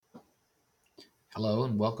Hello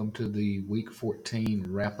and welcome to the Week 14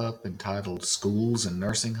 wrap up entitled Schools and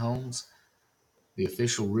Nursing Homes. The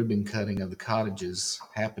official ribbon cutting of the cottages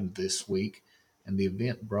happened this week, and the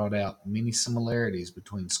event brought out many similarities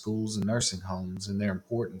between schools and nursing homes and their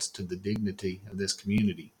importance to the dignity of this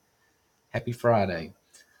community. Happy Friday.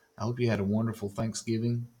 I hope you had a wonderful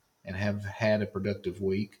Thanksgiving and have had a productive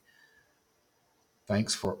week.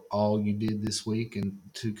 Thanks for all you did this week and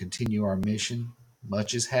to continue our mission.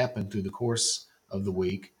 Much has happened through the course of the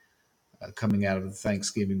week coming out of the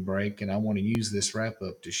Thanksgiving break, and I want to use this wrap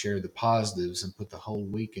up to share the positives and put the whole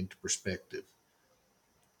week into perspective.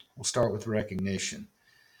 We'll start with recognition.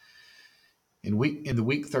 In the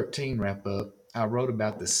week 13 wrap up, I wrote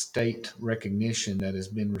about the state recognition that has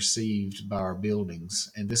been received by our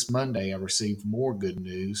buildings, and this Monday I received more good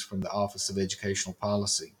news from the Office of Educational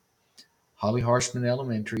Policy. Holly Harshman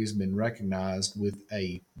Elementary has been recognized with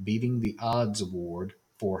a Beating the Odds Award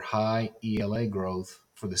for high ELA growth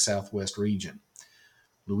for the Southwest region.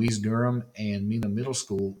 Louise Durham and Mena Middle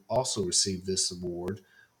School also received this award,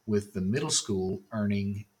 with the middle school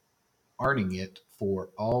earning it for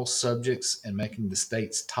all subjects and making the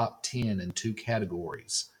state's top 10 in two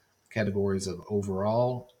categories of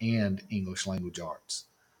overall and English language arts.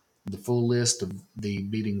 The full list of the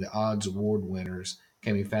Beating the Odds award winners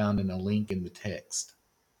can be found in a link in the text.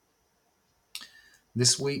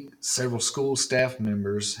 This week, several school staff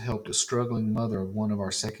members helped a struggling mother of one of our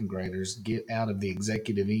second graders get out of the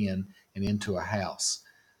executive inn and into a house.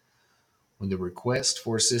 When the request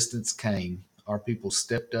for assistance came, our people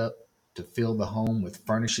stepped up to fill the home with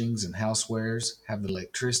furnishings and housewares, have the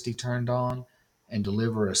electricity turned on, and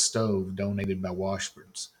deliver a stove donated by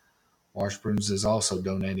Washburns. Washburns is also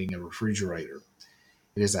donating a refrigerator.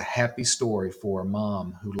 It is a happy story for a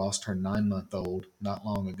mom who lost her 9-month-old not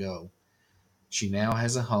long ago. She now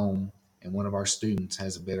has a home, and one of our students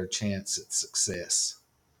has a better chance at success.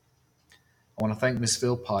 I want to thank Ms.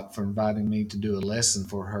 Philpott for inviting me to do a lesson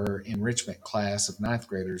for her enrichment class of ninth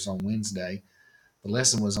graders on Wednesday. The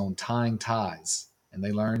lesson was on tying ties, and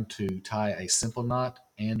they learned to tie a simple knot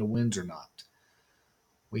and a Windsor knot.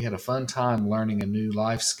 We had a fun time learning a new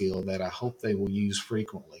life skill that I hope they will use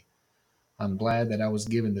frequently. I'm glad that I was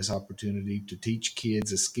given this opportunity to teach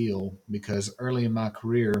kids a skill because early in my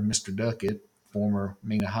career, Mr. Duckett, former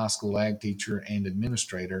Mena High School ag teacher and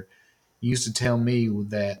administrator, used to tell me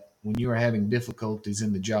that when you are having difficulties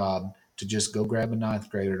in the job, to just go grab a ninth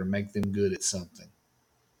grader to make them good at something.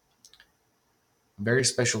 A very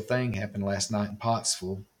special thing happened last night in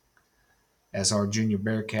Pottsville as our junior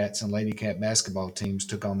Bearcats and Lady Cat basketball teams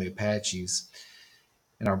took on the Apaches.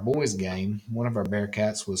 In our boys' game, one of our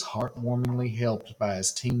Bearcats was heartwarmingly helped by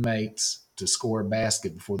his teammates to score a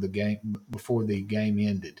basket before the game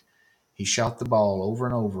ended. He shot the ball over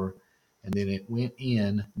and over, and then it went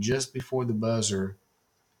in just before the buzzer,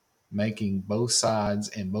 making both sides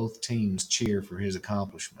and both teams cheer for his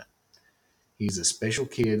accomplishment. He's a special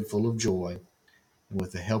kid full of joy, and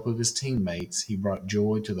with the help of his teammates, he brought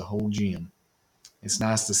joy to the whole gym. It's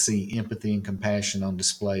nice to see empathy and compassion on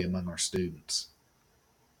display among our students.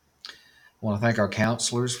 I want to thank our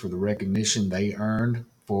counselors for the recognition they earned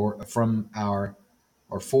for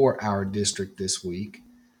our district this week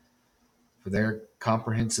for their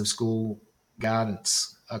comprehensive school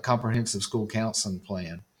guidance, a comprehensive school counseling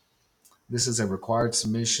plan. This is a required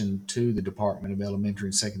submission to the Department of Elementary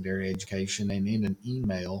and Secondary Education, and in an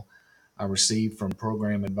email I received from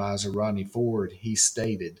Program Advisor Rodney Ford, he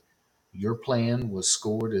stated, "Your plan was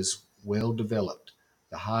scored as well developed,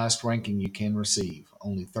 the highest ranking you can receive.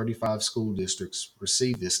 Only 35 school districts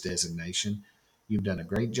receive this designation. You've done a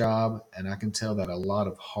great job, and I can tell that a lot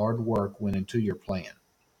of hard work went into your plan."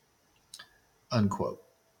 Unquote.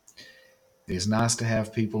 It is nice to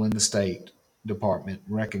have people in the State Department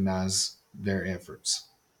recognize their efforts.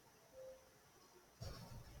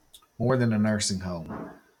 More than a nursing home.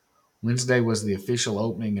 Wednesday was the official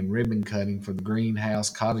opening and ribbon cutting for the Greenhouse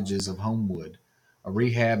Cottages of Homewood, a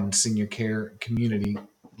rehab and senior care community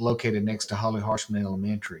located next to Holly Harshman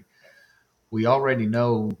Elementary. We already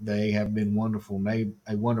know they have been a wonderful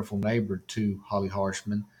neighbor to Holly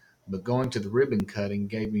Harshman, but going to the ribbon cutting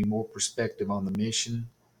gave me more perspective on the mission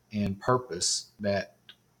and purpose that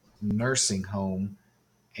nursing home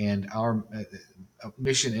and our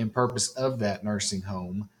mission and purpose of that nursing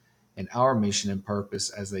home and our mission and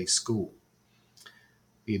purpose as a school.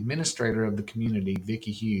 The administrator of the community,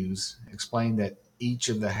 Vicki Hughes, explained that each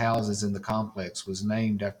of the houses in the complex was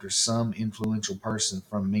named after some influential person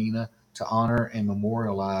from Mena to honor and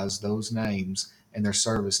memorialize those names and their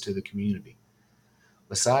service to the community.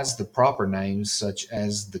 Besides the proper names such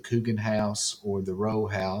as the Coogan House or the Rowe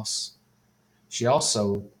House, she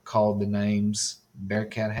also called the names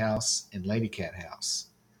Bearcat House, and Lady Cat House.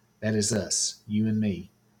 That is us, you and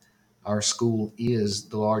me. Our school is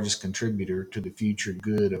the largest contributor to the future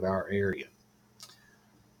good of our area.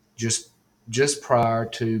 Just just prior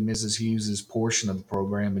to Mrs. Hughes's portion of the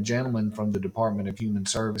program, a gentleman from the Department of Human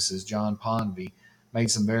Services, John Ponvey,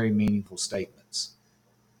 made some very meaningful statements.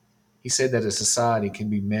 He said that a society can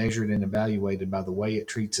be measured and evaluated by the way it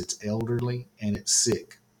treats its elderly and its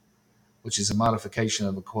sick, which is a modification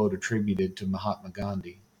of a quote attributed to Mahatma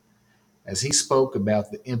Gandhi. As he spoke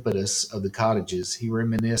about the impetus of the cottages, he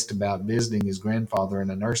reminisced about visiting his grandfather in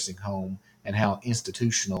a nursing home and how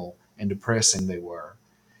institutional and depressing they were.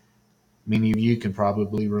 Many of you can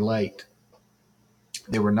probably relate.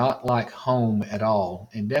 They were not like home at all,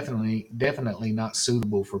 and definitely not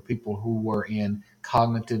suitable for people who were in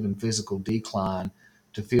cognitive and physical decline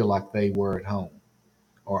to feel like they were at home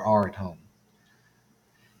or are at home.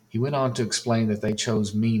 He went on to explain that they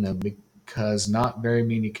chose Mina because not very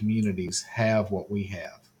many communities have what we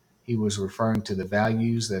have. He was referring to the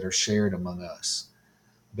values that are shared among us,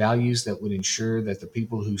 values that would ensure that the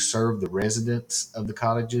people who serve the residents of the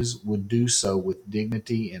cottages would do so with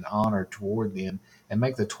dignity and honor toward them and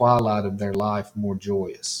make the twilight of their life more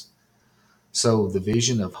joyous. So, the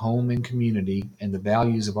vision of home and community and the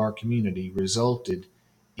values of our community resulted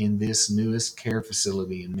in this newest care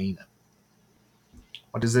facility in Mina.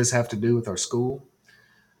 What does this have to do with our school?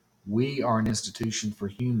 We are an institution for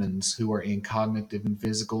humans who are in cognitive and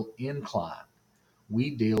physical incline. We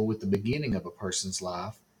deal with the beginning of a person's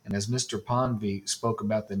life, and as Mr. Ponvey spoke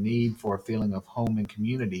about the need for a feeling of home and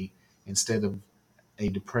community instead of a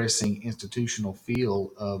depressing institutional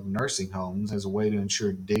feel of nursing homes as a way to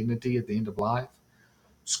ensure dignity at the end of life,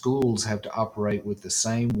 schools have to operate with the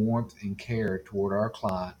same warmth and care toward our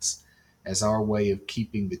clients as our way of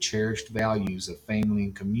keeping the cherished values of family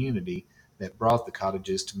and community that brought the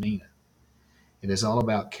cottages to Mina. It is all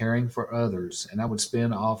about caring for others, and I would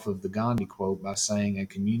spin off of the Gandhi quote by saying a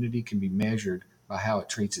community can be measured by how it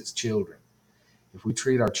treats its children. If we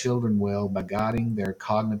treat our children well by guiding their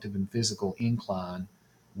cognitive and physical incline,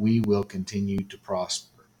 we will continue to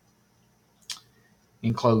prosper.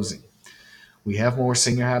 In closing, we have more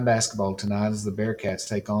senior high basketball tonight as the Bearcats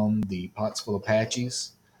take on the Pottsville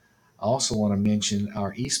Apaches. I also want to mention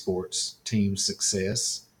our esports team's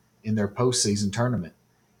success in their postseason tournament.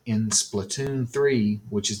 In Splatoon 3,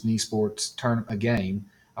 which is an esports a game,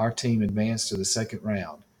 our team advanced to the second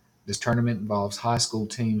round. This tournament involves high school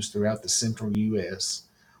teams throughout the central U.S.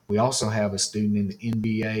 We also have a student in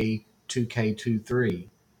the NBA 2K23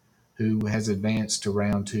 who has advanced to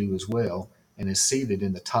round two as well and is seated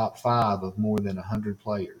in the top five of more than 100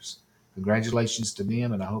 players. Congratulations to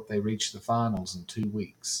them, and I hope they reach the finals in 2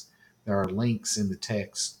 weeks. There are links in the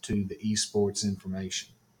text to the esports information.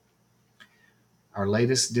 Our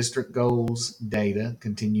latest district goals data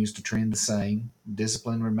continues to trend the same.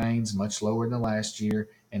 Discipline remains much lower than last year,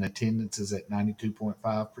 and attendance is at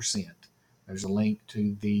 92.5%. There's a link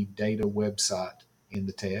to the data website in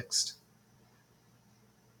the text.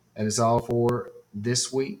 That is all for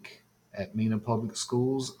this week at Mina Public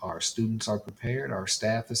Schools. Our students are prepared, our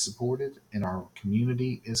staff is supported, and our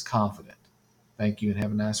community is confident. Thank you and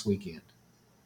have a nice weekend.